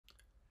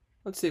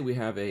Let's say we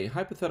have a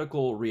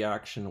hypothetical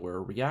reaction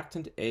where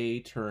reactant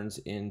A turns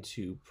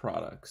into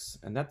products,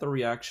 and that the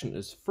reaction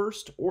is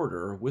first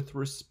order with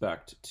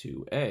respect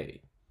to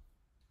A.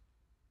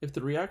 If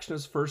the reaction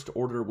is first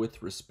order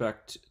with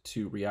respect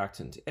to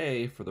reactant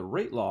A, for the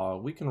rate law,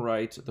 we can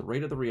write the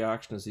rate of the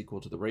reaction is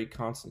equal to the rate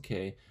constant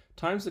K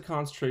times the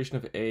concentration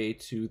of A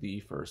to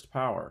the first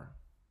power.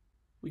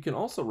 We can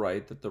also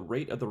write that the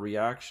rate of the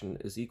reaction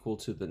is equal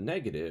to the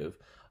negative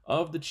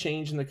of the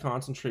change in the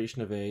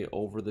concentration of A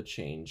over the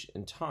change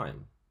in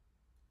time.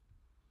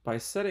 By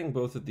setting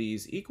both of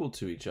these equal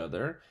to each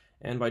other,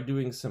 and by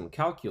doing some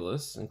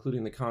calculus,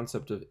 including the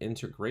concept of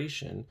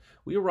integration,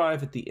 we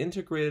arrive at the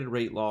integrated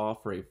rate law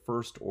for a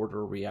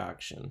first-order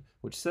reaction,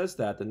 which says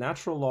that the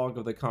natural log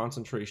of the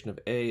concentration of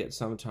A at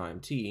some time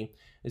t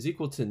is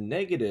equal to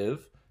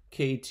negative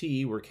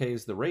kT, where k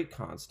is the rate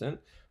constant,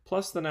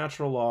 plus the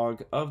natural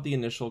log of the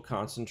initial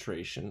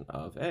concentration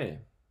of A.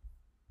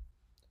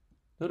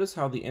 Notice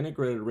how the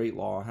integrated rate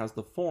law has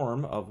the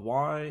form of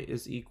y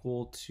is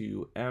equal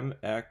to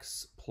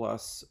mx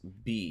plus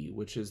b,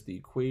 which is the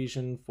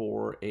equation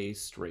for a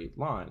straight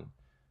line.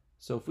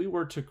 So if we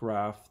were to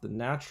graph the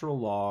natural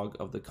log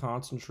of the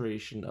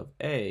concentration of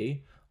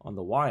A on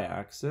the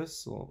y-axis,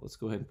 so let's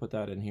go ahead and put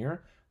that in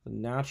here, the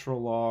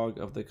natural log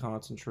of the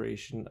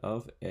concentration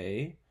of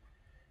A,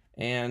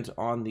 and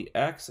on the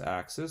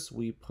x-axis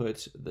we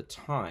put the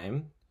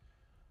time,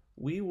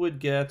 we would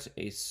get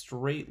a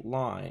straight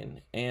line,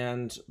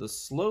 and the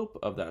slope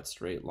of that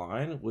straight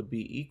line would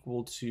be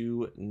equal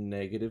to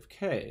negative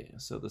k.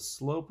 So the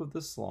slope of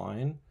this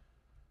line,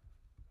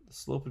 the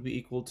slope would be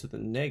equal to the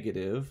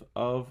negative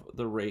of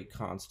the rate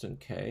constant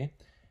k,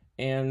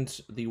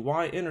 and the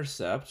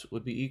y-intercept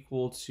would be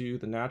equal to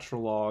the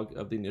natural log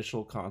of the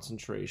initial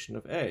concentration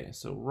of A.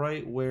 So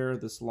right where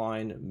this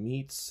line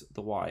meets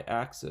the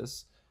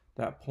y-axis,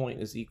 that point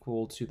is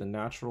equal to the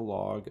natural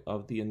log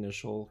of the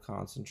initial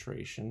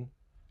concentration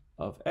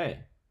of A.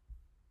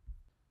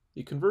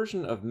 The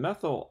conversion of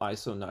methyl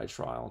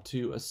isonitrile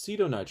to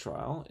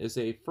acetonitrile is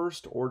a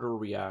first-order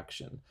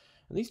reaction,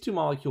 and these two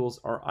molecules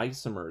are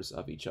isomers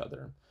of each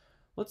other.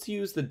 Let's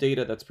use the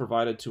data that's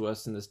provided to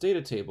us in this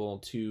data table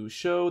to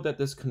show that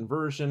this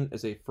conversion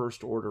is a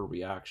first-order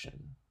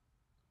reaction.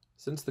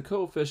 Since the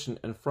coefficient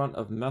in front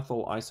of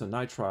methyl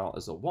isonitrile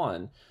is a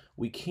 1,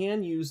 we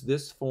can use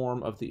this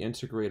form of the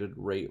integrated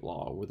rate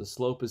law, where the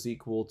slope is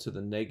equal to the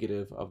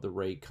negative of the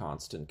rate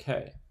constant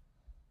k.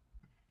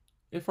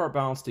 If our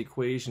balanced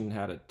equation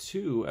had a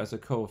 2 as a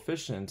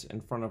coefficient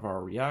in front of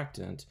our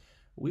reactant,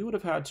 we would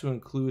have had to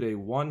include a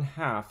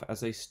 1/2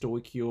 as a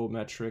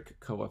stoichiometric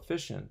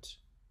coefficient.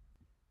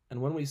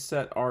 And when we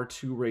set our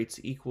two rates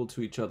equal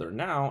to each other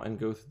now and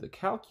go through the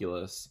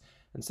calculus,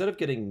 instead of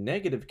getting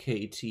negative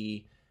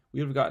kT, we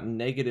would have gotten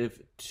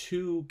negative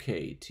 2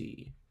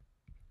 kT.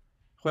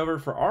 However,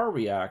 for our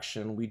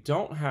reaction, we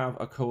don't have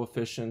a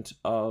coefficient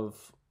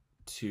of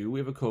 2, we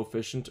have a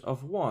coefficient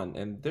of 1,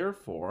 and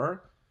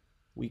therefore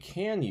we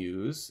can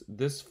use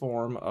this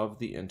form of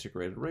the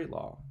integrated rate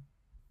law.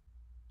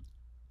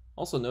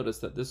 Also notice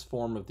that this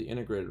form of the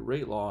integrated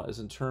rate law is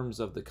in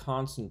terms of the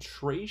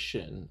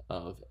concentration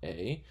of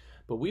A,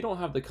 but we don't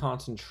have the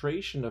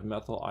concentration of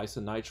methyl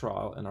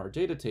isonitrile in our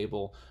data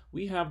table.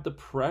 We have the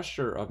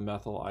pressure of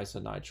methyl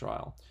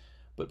isonitrile.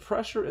 But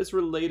pressure is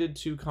related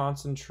to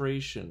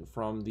concentration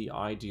from the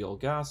ideal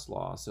gas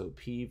law, so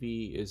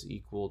PV is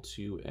equal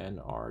to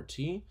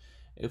nRT.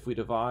 If we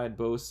divide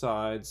both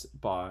sides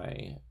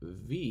by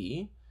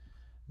V,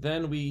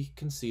 then we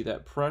can see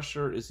that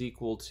pressure is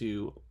equal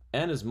to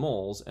N is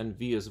moles and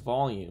V is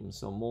volume.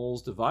 So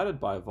moles divided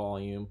by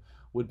volume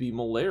would be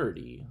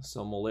molarity.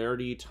 So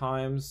molarity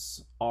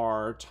times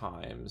R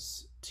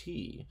times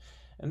T.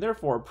 And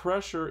therefore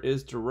pressure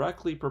is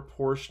directly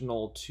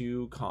proportional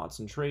to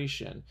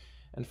concentration.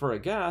 And for a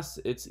gas,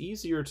 it's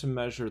easier to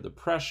measure the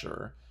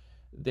pressure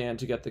than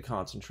to get the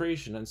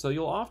concentration. And so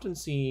you'll often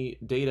see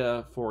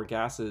data for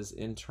gases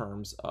in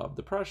terms of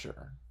the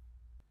pressure.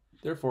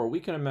 Therefore, we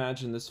can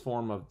imagine this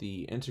form of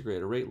the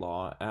integrated rate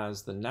law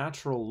as the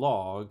natural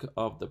log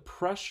of the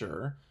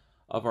pressure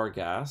of our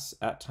gas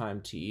at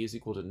time t is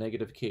equal to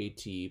negative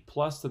kT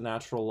plus the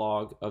natural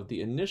log of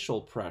the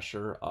initial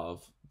pressure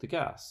of the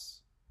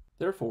gas.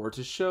 Therefore,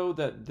 to show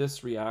that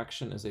this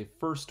reaction is a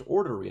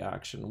first-order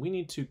reaction, we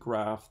need to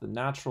graph the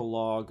natural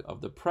log of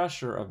the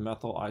pressure of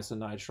methyl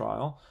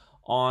isonitrile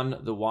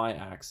on the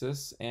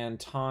y-axis and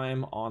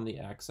time on the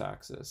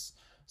x-axis.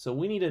 So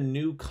we need a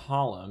new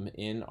column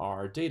in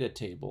our data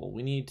table.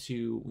 We need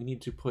to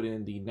put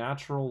in the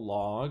natural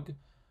log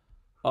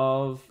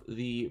of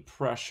the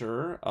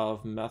pressure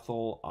of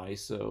methyl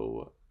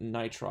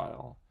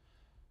isonitrile.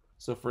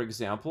 So for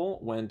example,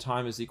 when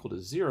time is equal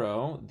to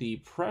 0, the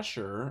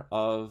pressure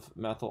of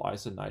methyl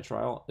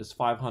isonitrile is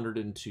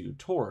 502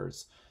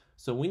 torrs.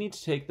 So we need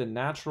to take the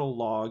natural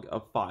log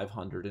of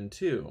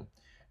 502.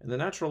 And the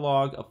natural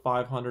log of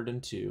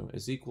 502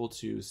 is equal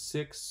to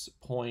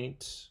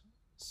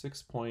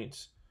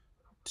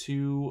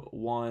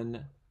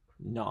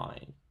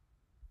 6.219.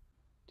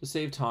 To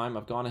save time,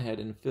 I've gone ahead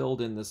and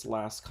filled in this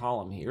last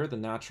column here, the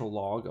natural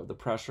log of the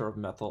pressure of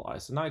methyl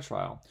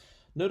isonitrile.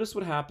 Notice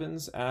what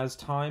happens as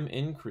time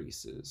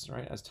increases,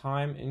 right? As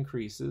time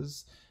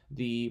increases,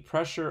 the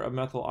pressure of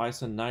methyl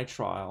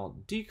isonitrile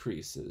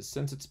decreases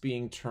since it's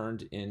being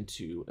turned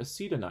into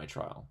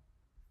acetonitrile.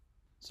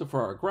 So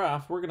for our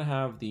graph, we're going to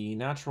have the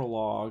natural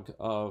log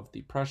of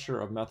the pressure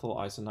of methyl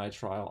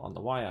isonitrile on the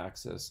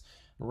y-axis,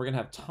 and we're going to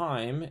have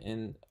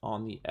time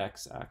on the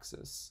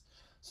x-axis.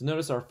 So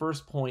notice our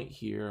first point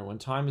here, when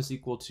time is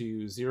equal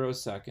to 0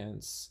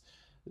 seconds,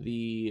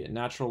 the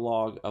natural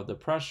log of the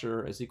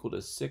pressure is equal to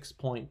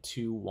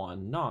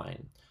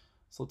 6.219.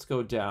 So let's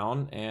go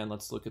down and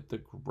let's look at the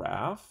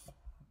graph.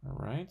 All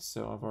right,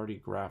 so I've already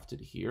graphed it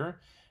here.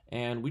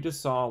 And we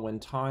just saw when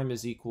time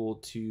is equal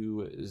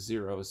to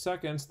 0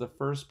 seconds, the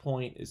first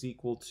point is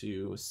equal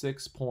to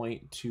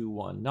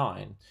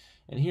 6.219.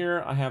 And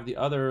here I have the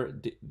other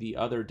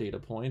data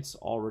points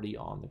already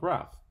on the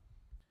graph.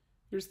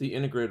 Here's the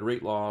integrated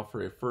rate law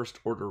for a first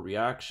order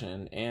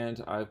reaction,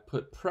 and I've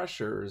put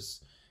pressures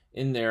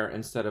in there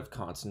instead of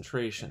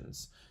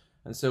concentrations.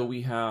 And so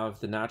we have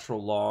the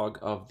natural log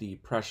of the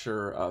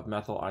pressure of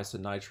methyl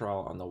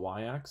isonitrile on the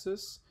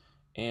y-axis,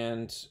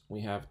 and we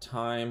have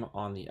time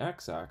on the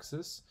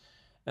x-axis,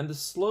 and the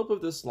slope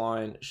of this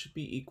line should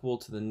be equal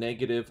to the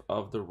negative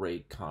of the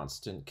rate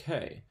constant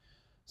k.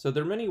 So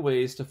there are many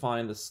ways to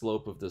find the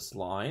slope of this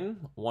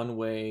line. One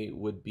way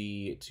would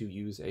be to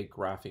use a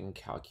graphing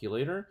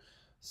calculator.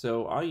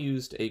 So I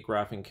used a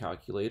graphing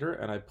calculator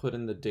and I put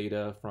in the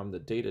data from the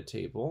data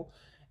table,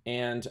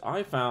 and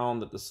I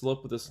found that the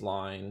slope of this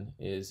line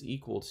is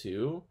equal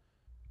to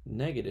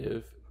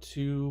negative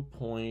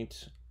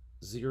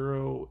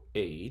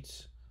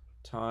 2.08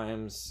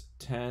 times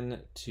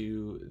 10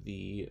 to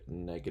the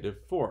negative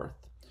fourth.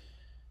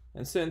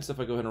 And since if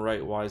I go ahead and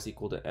write y is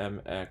equal to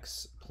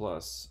mx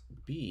plus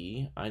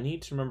b, I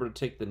need to remember to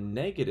take the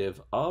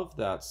negative of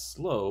that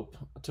slope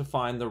to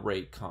find the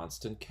rate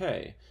constant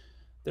k.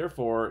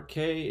 Therefore,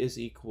 k is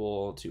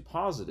equal to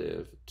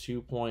positive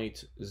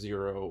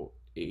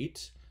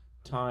 2.08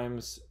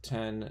 times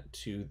 10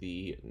 to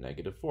the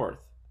negative fourth.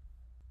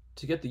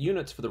 To get the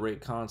units for the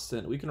rate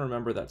constant, we can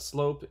remember that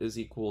slope is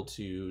equal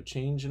to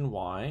change in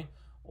y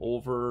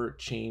over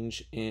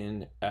change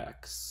in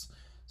x.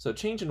 So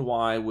change in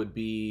y would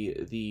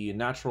be the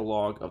natural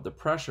log of the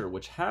pressure,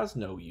 which has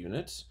no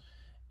unit,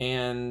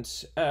 and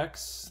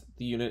x,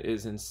 the unit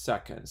is in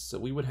seconds. So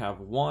we would have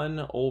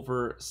 1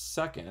 over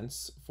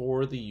seconds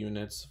for the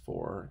units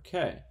for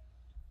k.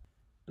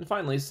 And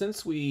finally,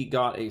 since we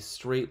got a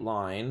straight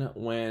line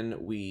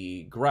when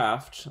we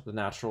graphed the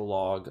natural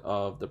log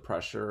of the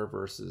pressure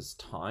versus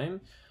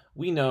time,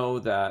 we know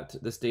that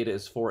this data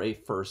is for a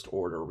first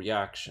order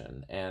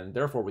reaction, and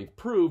therefore we've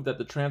proved that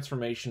the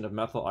transformation of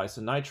methyl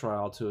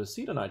isonitrile to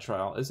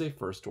acetonitrile is a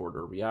first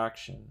order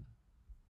reaction.